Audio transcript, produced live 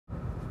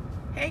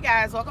Hey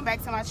guys, welcome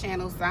back to my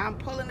channel. So I'm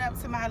pulling up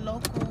to my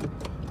local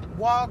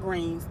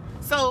Walgreens.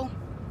 So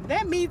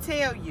let me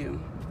tell you,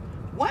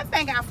 one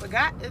thing I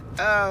forgot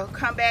to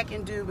come back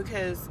and do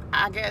because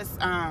I guess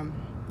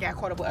got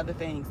caught up with other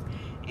things.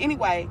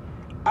 Anyway,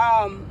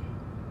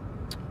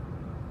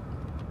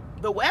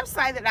 the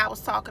website that I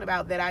was talking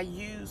about that I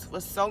used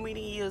for so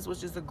many years,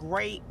 which is a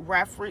great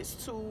reference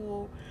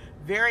tool,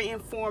 very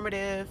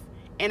informative,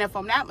 and if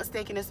I'm not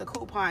mistaken, it's a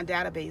coupon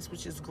database,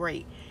 which is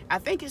great. I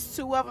think it's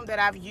two of them that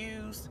I've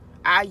used.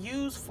 I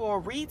use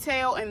for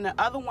retail, and the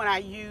other one I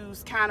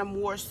use kind of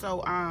more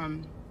so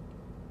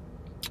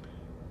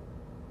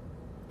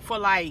for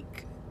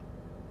like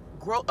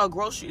a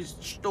grocery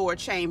store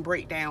chain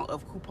breakdown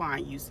of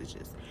coupon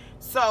usages.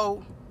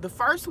 So the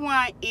first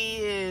one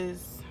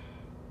is,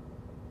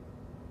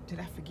 did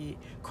I forget?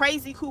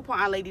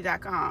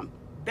 crazycouponlady.com.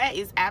 That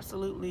is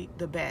absolutely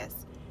the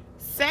best.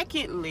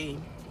 Secondly,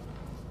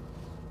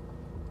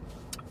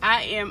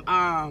 I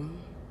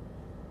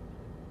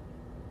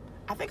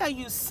think I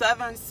use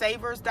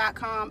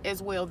southernsavers.com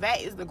as well.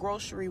 That is the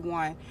grocery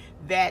one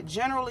that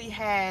generally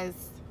has,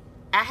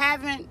 I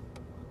haven't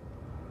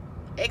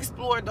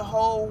explored the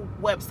whole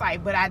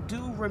website, but I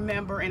do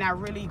remember and I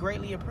really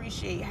greatly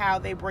appreciate how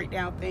they break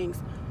down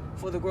things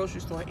for the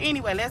grocery store.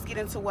 Anyway, let's get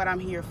into what I'm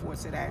here for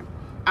today.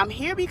 I'm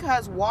here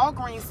because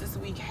Walgreens this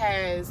week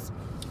has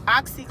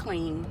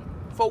OxyClean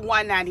for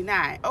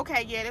 $1.99.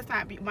 Okay, yeah, that's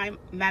might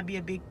not be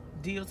a big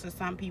deal to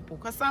some people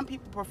because some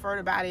people prefer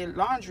to buy their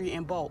laundry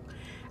in bulk.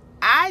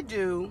 I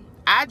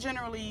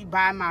generally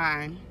buy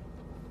mine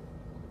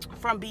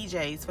from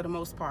BJ's for the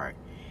most part.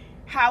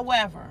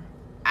 However,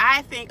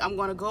 I think I'm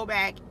going to go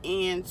back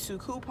into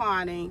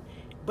couponing,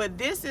 but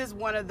this is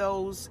one of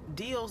those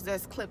deals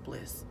that's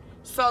clipless.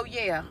 So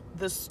yeah,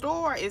 the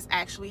store is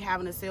actually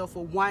having a sale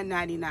for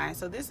 $1.99.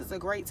 So this is a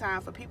great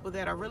time for people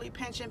that are really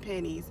pinching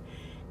pennies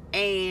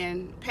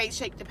and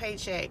paycheck to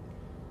paycheck.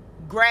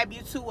 Grab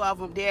you two of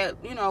them. They'll,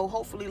 you know,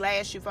 hopefully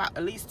last you for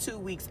at least 2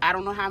 weeks. I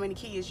don't know how many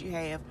kids you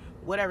have,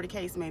 whatever the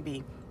case may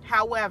be.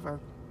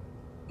 However,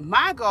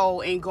 my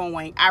goal in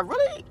going,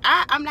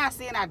 I'm not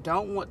saying I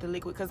don't want the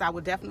liquid, because I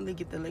would definitely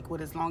get the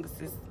liquid as long as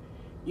it's,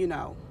 you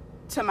know,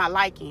 to my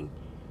liking.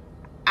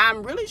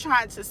 I'm really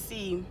trying to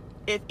see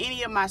if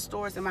any of my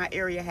stores in my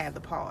area have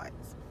the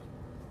pods.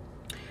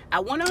 I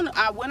went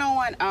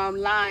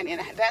online,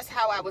 and that's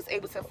how I was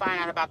able to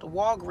find out about the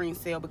Walgreens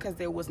sale, because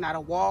there was not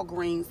a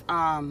Walgreens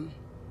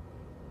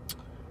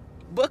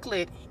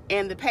booklet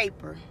in the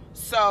paper.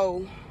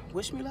 So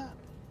wish me luck.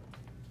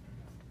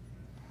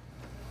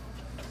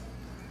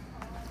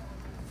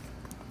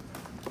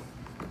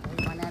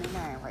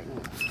 $1.99 right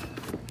now.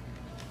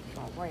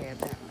 Gonna grab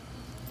that one.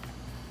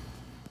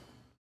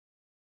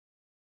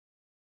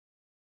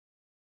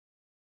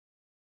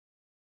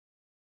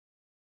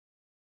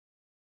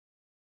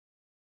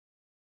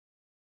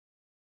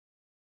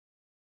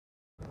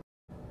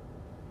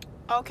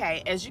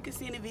 Okay, as you can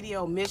see in the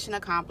video, mission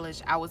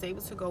accomplished. I was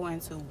able to go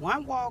into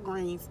one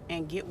Walgreens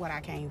and get what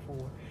I came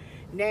for.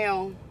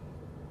 Now,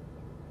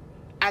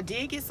 I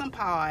did get some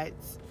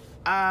pods,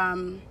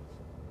 and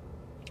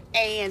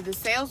the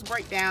sales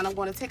breakdown, I'm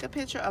going to take a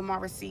picture of my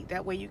receipt.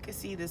 That way you can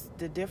see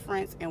the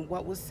difference in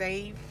what was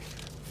saved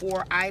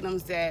for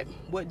items that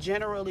would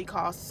generally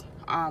cost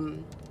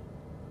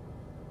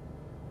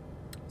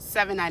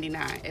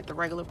 $7.99 at the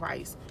regular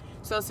price.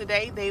 So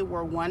today they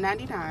were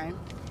 $1.99.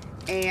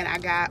 And I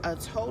got a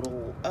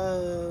total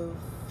of,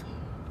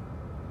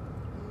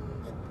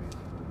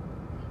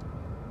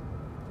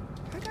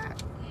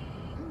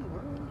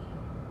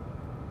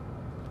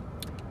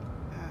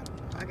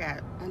 I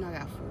know I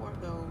got four of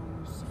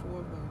those.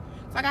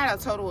 So I got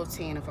a total of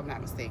 10 if I'm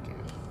not mistaken.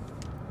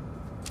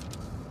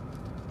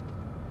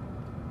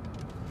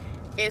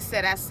 It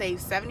said I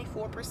saved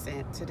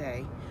 74%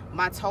 today.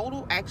 My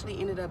total actually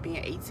ended up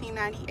being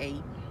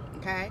 $18.98,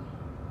 okay?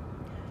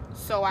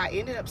 So I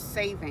ended up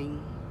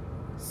saving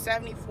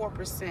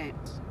 74%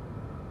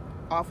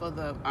 off of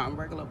the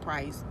regular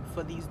price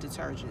for these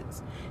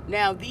detergents.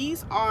 Now,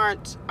 these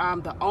aren't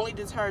the only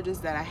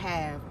detergents that I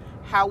have.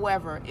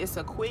 However, it's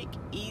a quick,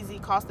 easy,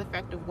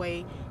 cost-effective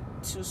way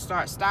to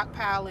start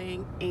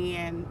stockpiling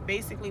and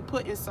basically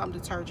putting some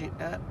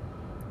detergent up.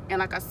 And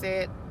like I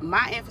said,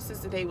 my emphasis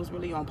today was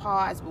really on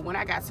pods, but when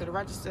I got to the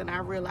register and I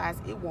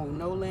realized it won't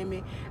no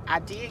limit, I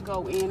did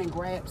go in and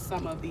grab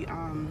some of the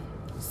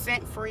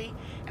scent-free,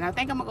 and I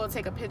think I'm gonna go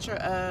take a picture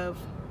of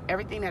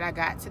everything that I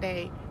got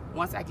today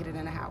once I get it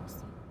in the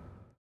house.